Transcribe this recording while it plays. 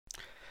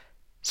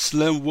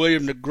Slim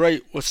William the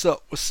Great. What's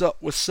up? What's up?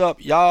 What's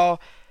up,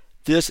 y'all?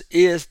 This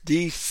is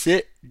the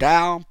Sit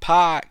Down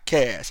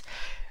Podcast.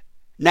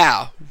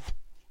 Now,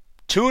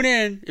 tune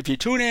in. If you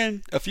tune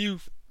in a few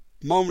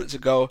moments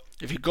ago,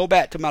 if you go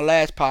back to my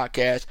last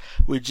podcast,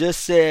 we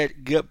just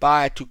said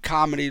goodbye to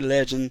comedy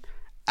legend,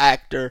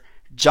 actor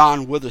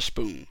John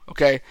Witherspoon.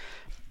 Okay?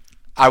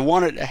 I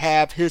wanted to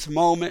have his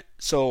moment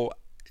so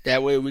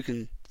that way we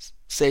can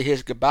say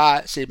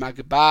my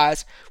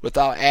goodbyes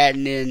without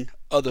adding in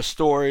other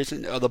stories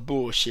and other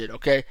bullshit,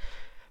 okay?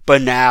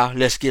 But now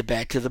let's get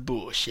back to the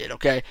bullshit,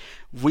 okay?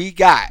 We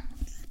got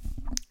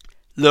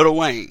Lil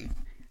Wayne.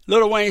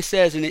 Lil Wayne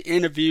says in an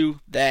interview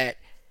that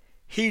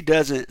he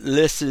doesn't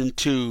listen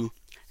to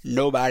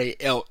nobody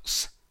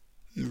else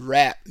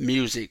rap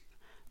music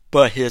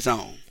but his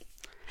own.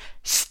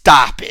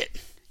 Stop it.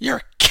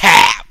 You're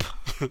cap.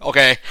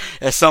 Okay?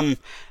 As some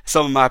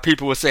of my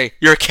people would say,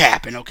 you're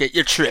capping, okay?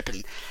 You're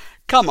tripping.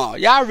 Come on,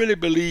 y'all really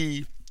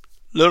believe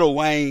Lil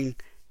Wayne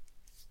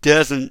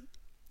doesn't...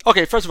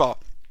 Okay, first of all,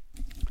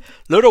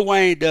 Lil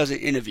Wayne does an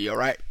interview,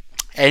 alright?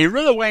 And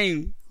Lil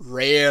Wayne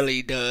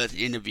rarely does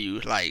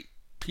interviews, like,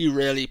 he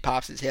rarely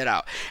pops his head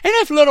out. And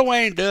if Lil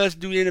Wayne does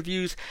do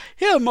interviews,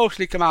 he'll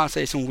mostly come out and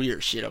say some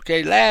weird shit,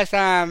 okay? Last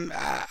time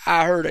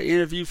I heard an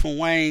interview from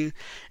Wayne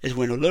is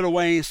when Lil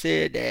Wayne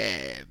said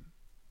that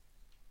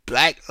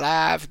Black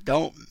Lives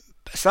don't...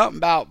 Something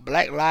about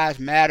Black Lives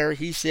Matter.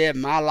 He said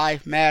my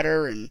life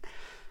matter and,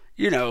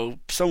 you know,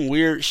 some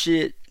weird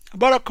shit.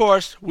 But of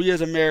course, we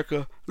as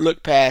America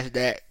look past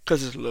that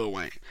because it's Lil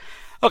Wayne.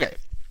 Okay.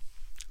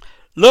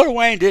 Lil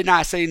Wayne did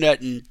not say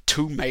nothing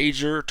too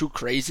major, too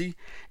crazy.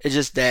 It's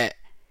just that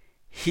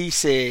he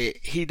said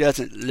he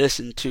doesn't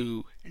listen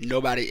to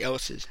nobody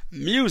else's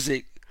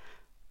music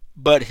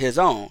but his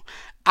own.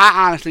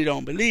 I honestly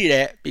don't believe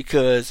that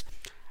because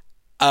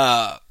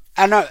the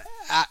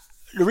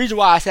reason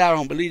why I say I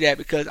don't believe that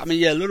because, I mean,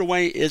 yeah, Lil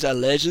Wayne is a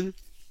legend.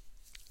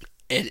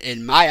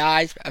 In my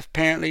eyes,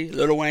 apparently,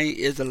 Lil Wayne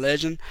is a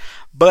legend.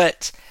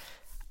 But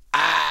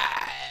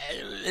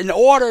in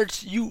order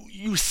to,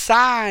 you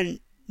sign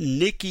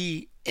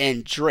Nicki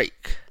and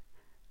Drake.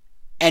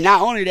 And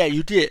not only that,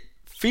 you did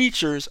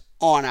features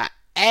on an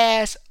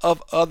ass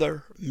of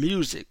other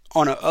music,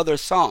 on other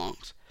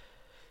songs.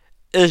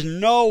 There's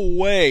no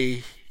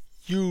way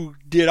you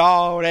did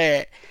all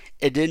that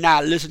and did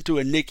not listen to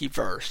a Nicki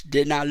verse,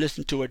 did not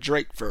listen to a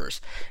Drake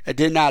verse, and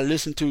did not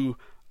listen to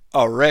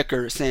a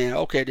record saying,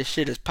 okay, this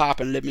shit is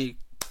popping, let me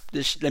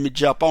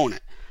jump on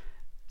it.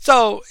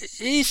 So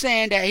he's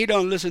saying that he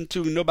don't listen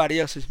to nobody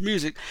else's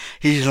music.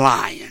 He's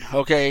lying,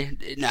 okay?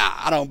 Nah,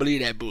 I don't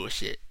believe that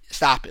bullshit.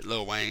 Stop it,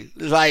 Lil Wayne.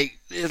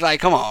 It's like,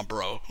 come on,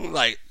 bro.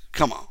 Like,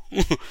 come on.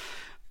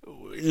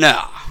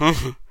 Nah.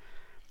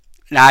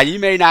 Now, you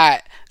may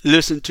not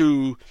listen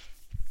to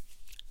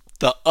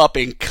the up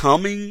and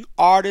coming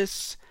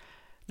artists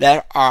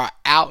that are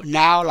out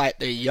now, like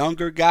the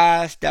younger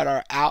guys that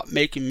are out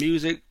making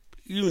music.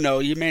 You know,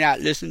 you may not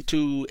listen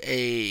to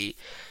a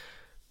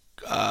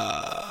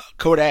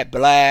Kodak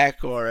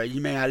Black, or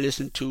you may not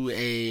listen to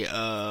a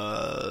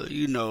all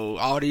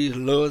these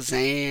Lil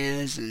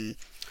Xans, and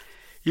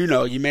you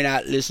know, you may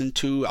not listen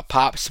to a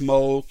Pop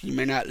Smoke. You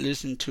may not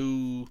listen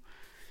to,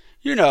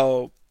 you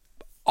know,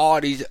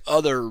 all these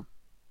other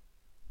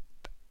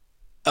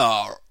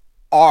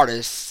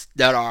artists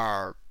that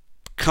are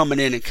coming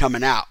in and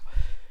coming out.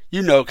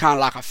 You know, kind of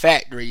like a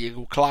factory. You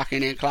go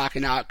clocking in,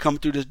 clocking out, come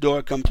through this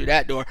door, come through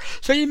that door.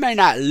 So you may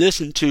not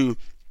listen to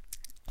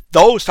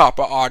those type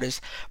of artists,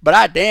 but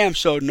I damn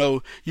sure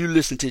know you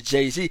listen to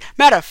Jay-Z.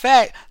 Matter of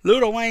fact,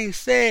 Lil Wayne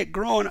said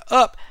growing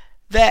up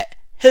that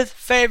his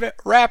favorite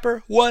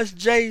rapper was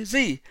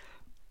Jay-Z.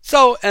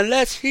 So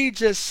unless he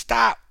just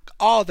stopped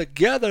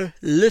altogether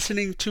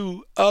listening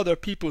to other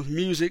people's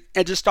music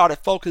and just started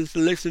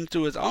focusing listening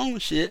to his own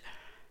shit,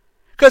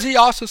 because he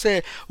also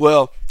said,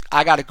 well,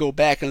 I got to go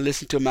back and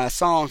listen to my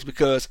songs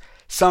because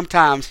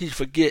sometimes he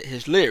forget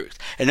his lyrics.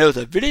 And there was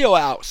a video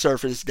out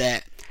surfaced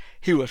that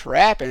he was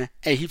rapping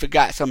and he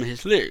forgot some of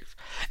his lyrics.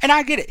 And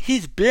I get it.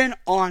 He's been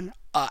on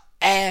a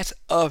ass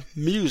of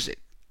music.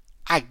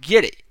 I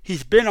get it.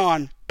 He's been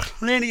on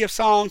plenty of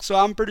songs, so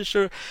I'm pretty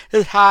sure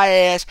his high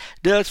ass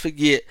does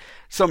forget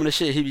some of the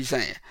shit he be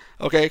saying.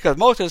 Okay? Because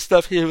most of the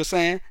stuff he was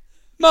saying,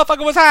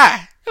 motherfucker was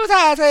high. It was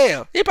high as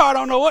hell. He probably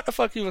don't know what the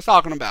fuck he was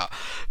talking about.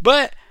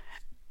 But,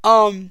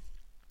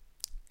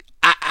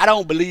 I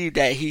don't believe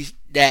that he's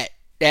that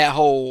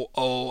whole,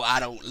 oh, I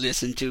don't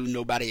listen to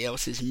nobody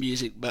else's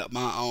music but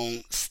my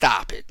own.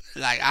 Stop it.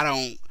 Like,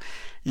 I'm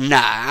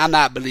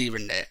not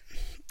believing that.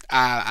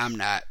 I'm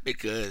not,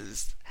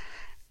 because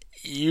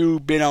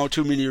you've been on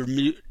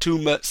too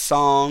much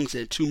songs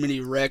and too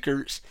many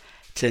records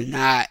to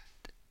not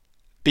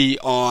be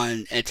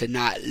on and to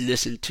not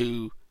listen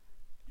to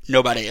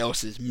nobody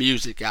else's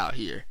music out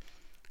here.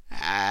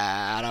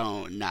 I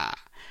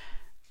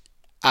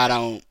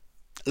don't.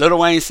 Lil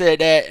Wayne said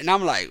that, and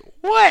I'm like,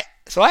 what?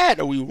 So I had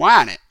to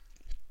rewind it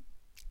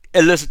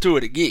and listen to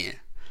it again.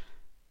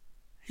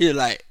 He was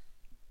like,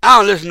 I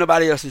don't listen to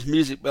nobody else's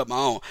music but my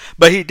own.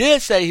 But he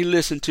did say he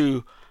listened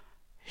to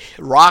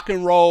rock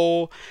and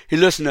roll. He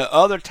listens to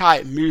other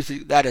type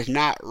music that is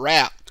not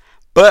rap.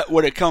 But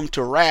when it comes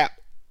to rap,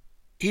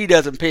 he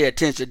doesn't pay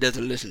attention,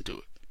 doesn't listen to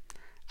it.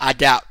 I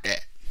doubt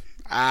that.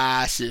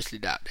 I seriously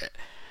doubt that.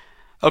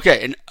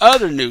 Okay, in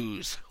other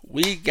news,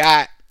 we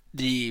got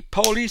the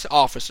police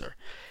officer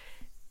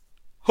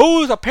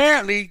who's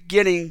apparently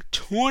getting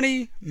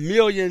 $20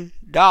 million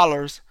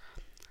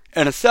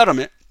in a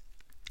settlement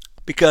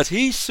because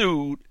he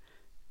sued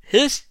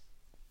his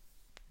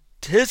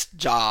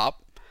job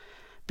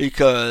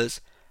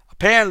because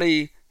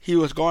apparently he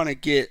was going to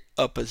get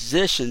a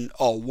position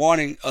or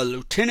wanting a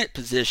lieutenant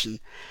position,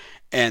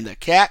 and the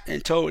captain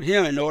told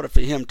him in order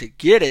for him to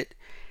get it,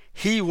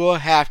 he will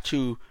have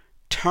to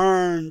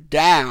turn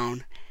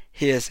down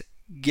his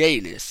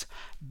gayness.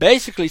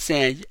 Basically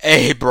saying,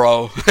 hey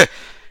bro,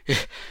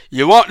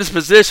 you want this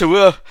position,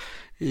 well,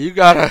 you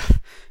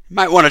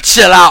might want to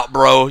chill out,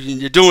 bro.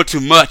 You're doing too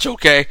much,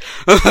 okay?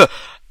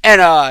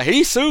 And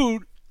he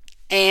sued,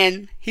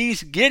 and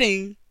he's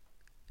getting,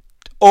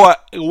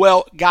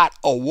 got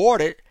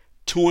awarded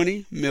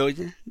 $20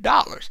 million.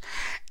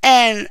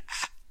 And,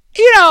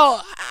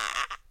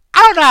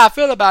 I don't know how I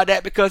feel about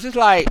that because it's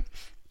like,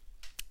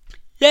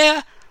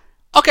 yeah,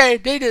 okay,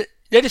 they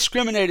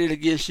discriminated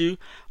against you,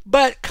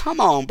 but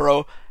come on,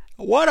 bro.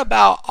 What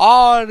about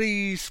all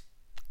these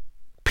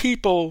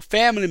people,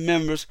 family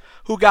members,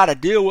 who got to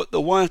deal with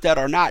the ones that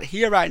are not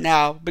here right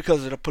now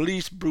because of the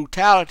police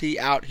brutality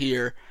out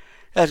here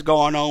that's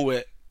going on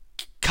with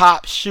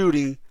cops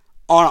shooting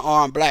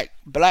unarmed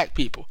black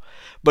people?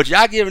 But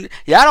y'all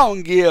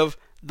don't give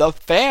the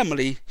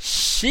family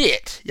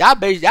shit.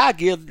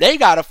 They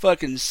gotta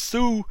fucking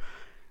sue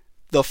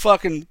the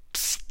fucking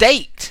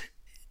state,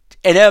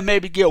 and they'll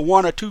maybe get $1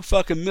 or $2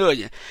 fucking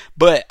million.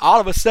 But all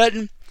of a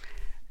sudden,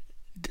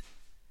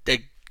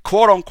 the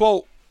quote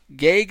unquote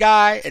gay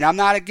guy, and I'm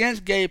not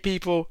against gay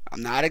people.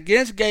 None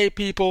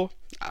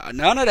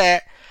of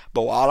that.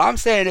 But all I'm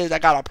saying is I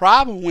got a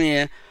problem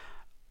when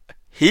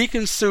he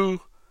can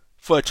sue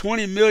for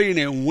 $20 million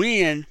and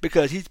win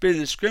because he's been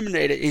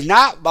discriminated. He's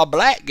not a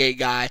black gay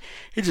guy.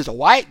 He's just a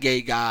white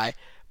gay guy.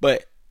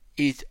 But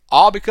he's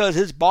all because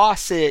his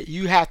boss said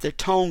you have to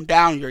tone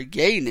down your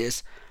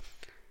gayness.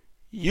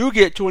 You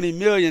get $20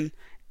 million,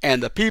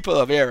 and the people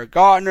of Eric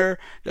Gardner,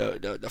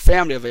 the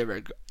family of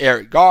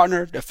Eric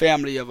Gardner, the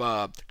family of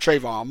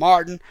Trayvon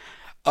Martin,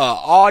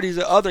 all these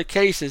other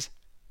cases,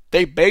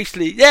 they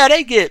basically,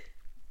 they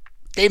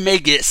may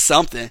get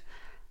something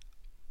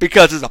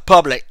because it's a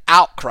public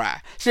outcry.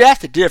 See,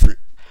 that's the difference.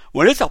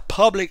 When it's a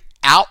public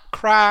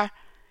outcry,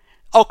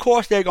 of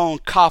course they're going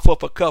to cough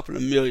up a couple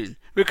of million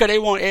because they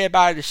want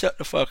everybody to shut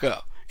the fuck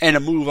up and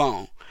to move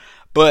on.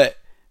 But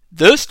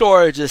this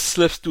story just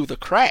slips through the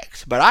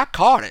cracks. But I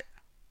caught it.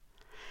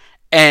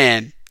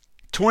 And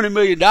 $20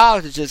 million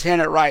is just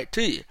handed right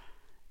to you.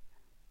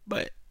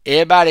 But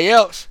everybody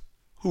else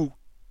who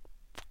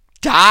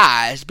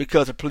dies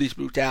because of police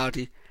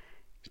brutality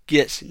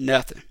gets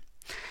nothing.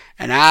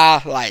 And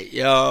I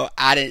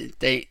I didn't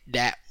think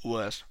that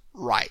was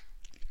right.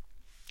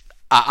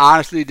 I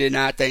honestly did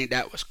not think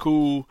that was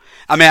cool.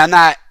 I mean,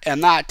 I'm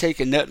not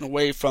taking nothing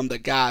away from the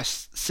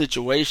guy's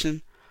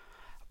situation,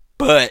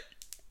 but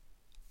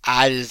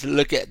I just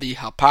look at the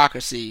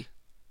hypocrisy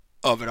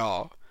of it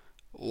all.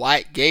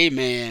 White gay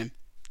man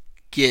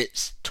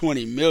gets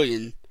 $20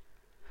 million.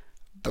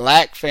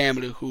 Black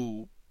family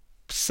who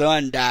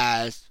son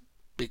dies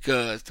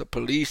because the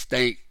police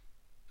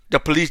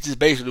just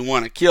basically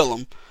want to kill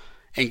him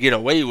and get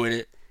away with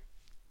it.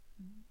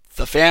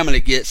 The family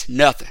gets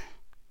nothing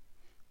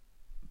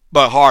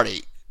but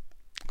heartache.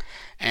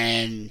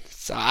 And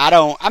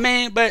so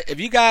but if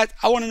you guys,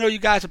 I want to know you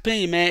guys'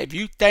 opinion, man. If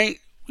you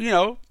think,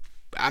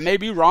 I may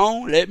be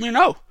wrong, let me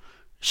know.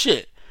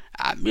 Shit.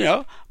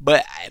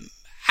 But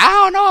I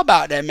don't know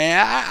about that,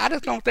 man. I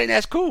just don't think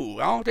that's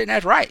cool. I don't think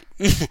that's right.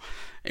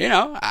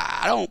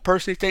 I don't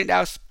personally think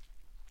I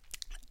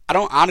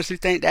don't honestly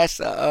think that's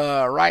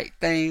a right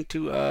thing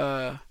to,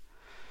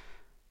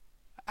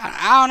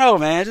 I don't know,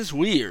 man. It's just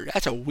weird.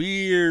 That's a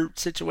weird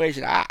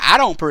situation. I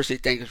don't personally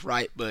think it's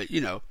right, but,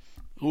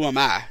 who am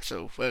I?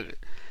 So, fuck it.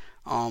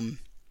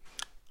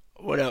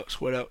 What else?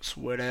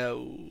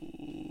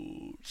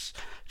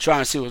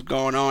 Trying to see what's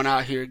going on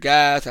out here,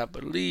 guys. I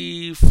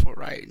believe for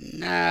right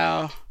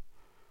now,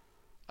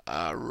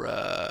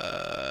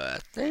 I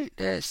think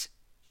that's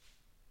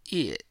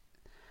it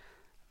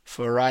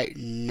for right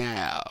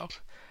now.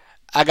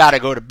 I gotta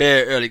go to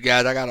bed early,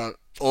 guys. I got a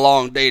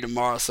long day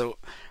tomorrow, so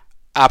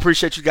I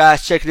appreciate you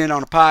guys checking in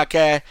on the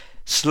podcast.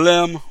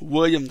 Slim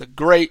William the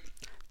Great,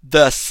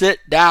 the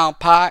Sit Down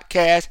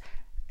Podcast.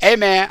 Hey,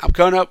 man, I'm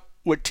coming up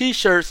with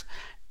t-shirts,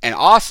 and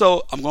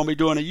also I'm going to be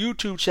doing a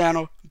YouTube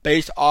channel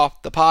based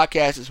off the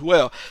podcast as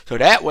well. So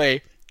that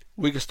way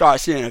we can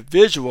start seeing a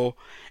visual,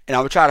 and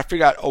I'm going to try to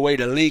figure out a way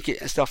to link it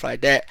and stuff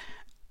like that.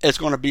 It's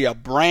going to be a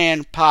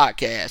brand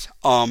podcast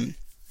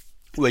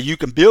where you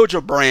can build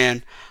your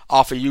brand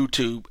off of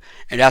YouTube,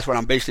 and that's what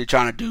I'm basically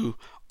trying to do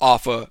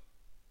off of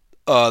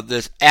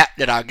this app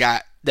that I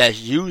got that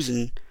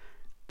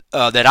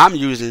I'm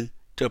using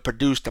to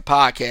produce the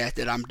podcast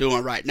that I'm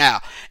doing right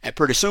now. And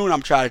pretty soon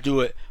I'm trying to do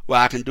it where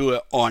I can do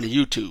it on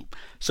YouTube.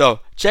 So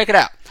check it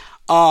out.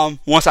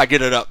 Once I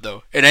get it up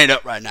though. It ain't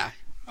up right now.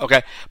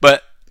 Okay?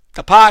 But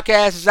the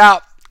podcast is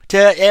out.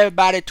 Tell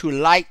everybody to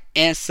like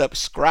and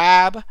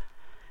subscribe.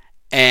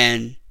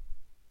 And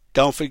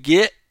don't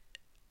forget,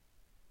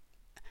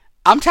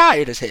 I'm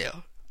tired as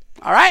hell.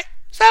 Alright?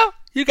 So,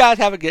 you guys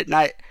have a good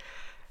night.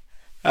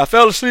 I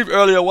fell asleep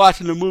earlier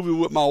watching the movie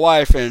with my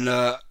wife, and,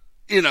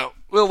 we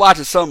were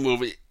watching some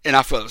movie, and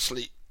I fell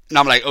asleep. And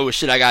I'm like, oh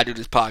shit, I gotta do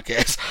this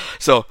podcast.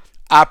 So,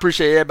 I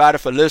appreciate everybody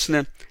for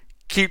listening.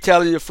 Keep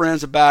telling your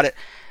friends about it.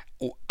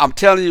 I'm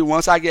telling you,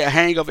 once I get a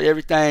hang of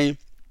everything,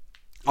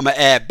 I'm going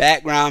to add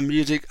background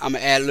music. I'm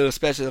going to add little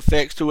special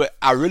effects to it.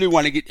 I really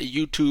want to get the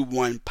YouTube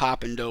one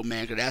popping though,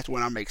 man, because that's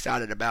what I'm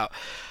excited about.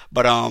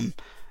 But I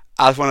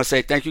just want to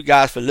say thank you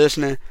guys for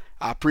listening.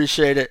 I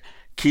appreciate it.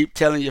 Keep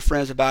telling your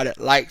friends about it.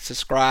 Like,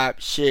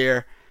 subscribe,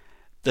 share.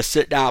 The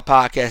Sit Down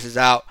Podcast is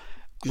out.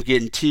 I'm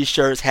getting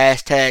t-shirts,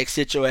 hashtag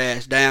Sit Your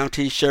Ass Down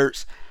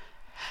t-shirts.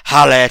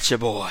 Holla at your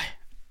boy.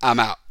 I'm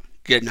out.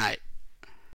 Good night.